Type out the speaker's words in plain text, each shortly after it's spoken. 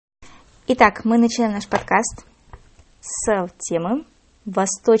Итак, мы начинаем наш подкаст с темы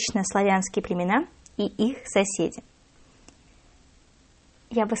 «Восточнославянские племена и их соседи».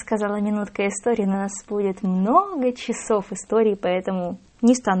 Я бы сказала, минутка истории, но у нас будет много часов истории, поэтому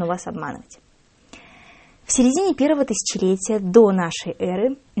не стану вас обманывать. В середине первого тысячелетия до нашей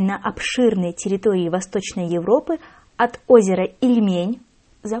эры на обширной территории Восточной Европы от озера Ильмень,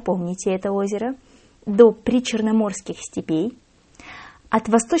 запомните это озеро, до причерноморских степей, от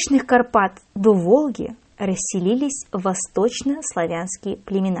восточных Карпат до Волги расселились восточнославянские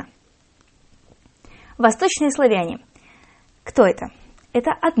племена. Восточные славяне. Кто это?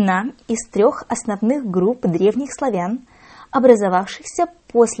 Это одна из трех основных групп древних славян, образовавшихся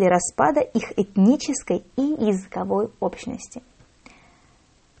после распада их этнической и языковой общности.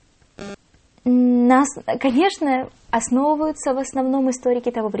 Конечно, основываются в основном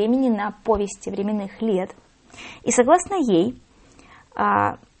историки того времени на повести временных лет. И согласно ей,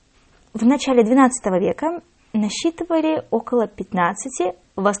 в начале XII века насчитывали около 15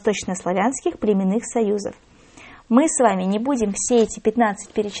 восточнославянских племенных союзов. Мы с вами не будем все эти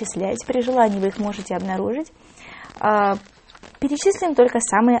 15 перечислять, при желании вы их можете обнаружить. Перечислим только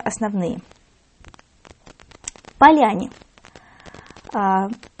самые основные. Поляне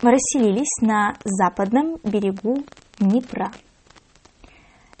расселились на западном берегу Днепра.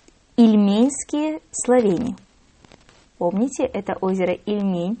 Ильменские славяне. Помните, это озеро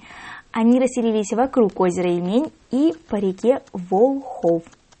Ильмень. Они расселились вокруг озера Ильмень и по реке Волхов.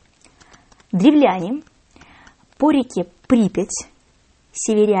 Древляне по реке Припять.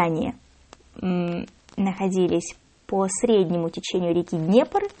 Северяне находились по среднему течению реки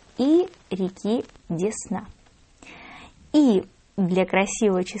Днепр и реки Десна. И для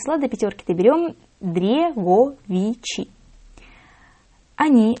красивого числа до пятерки доберем Дреговичи.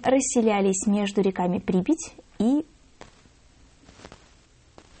 Они расселялись между реками Припять и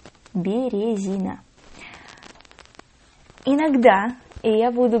Березина. Иногда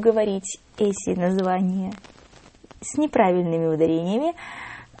я буду говорить эти названия с неправильными ударениями,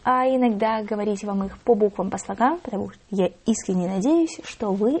 а иногда говорить вам их по буквам, по слогам, потому что я искренне надеюсь,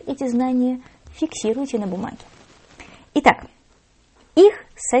 что вы эти знания фиксируете на бумаге. Итак, их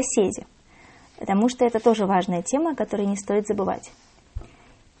соседи, потому что это тоже важная тема, которую не стоит забывать.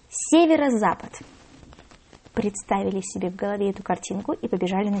 Северо-запад. Представили себе в голове эту картинку и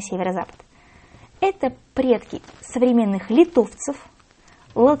побежали на северо-запад. Это предки современных литовцев,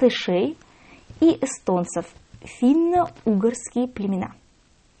 латышей и эстонцев, финно-угорские племена.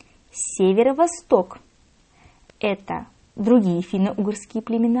 Северо-восток – это другие финно-угорские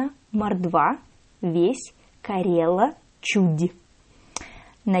племена, мордва, весь, карела, чудь.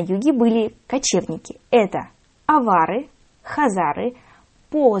 На юге были кочевники – это авары, хазары.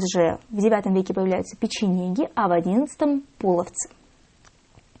 Позже, в IX веке, появляются печенеги, а в XI – половцы.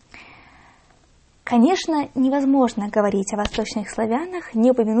 Конечно, невозможно говорить о восточных славянах,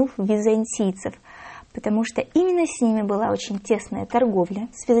 не упомянув византийцев, потому что именно с ними была очень тесная торговля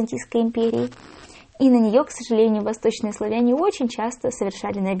с Византийской империей, и на нее, к сожалению, восточные славяне очень часто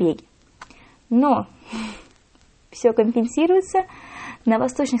совершали набеги. Но все компенсируется. На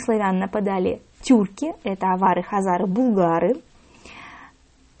восточных славян нападали тюрки, это авары, хазары, булгары.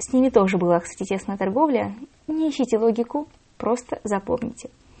 С ними тоже была, кстати, тесная торговля. Не ищите логику, просто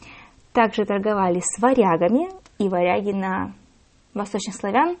запомните. Также торговали с варягами, и варяги на восточных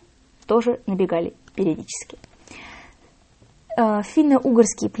славян тоже набегали периодически.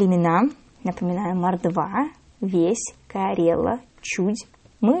 Финно-угорские племена, напоминаю, мордва, весь, карела, чудь,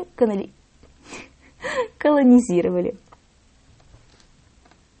 мы колонизировали.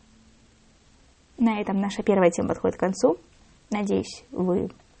 На этом наша первая тема подходит к концу. Надеюсь, вы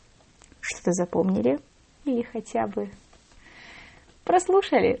что-то запомнили или хотя бы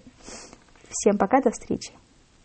прослушали. Всем пока, до встречи.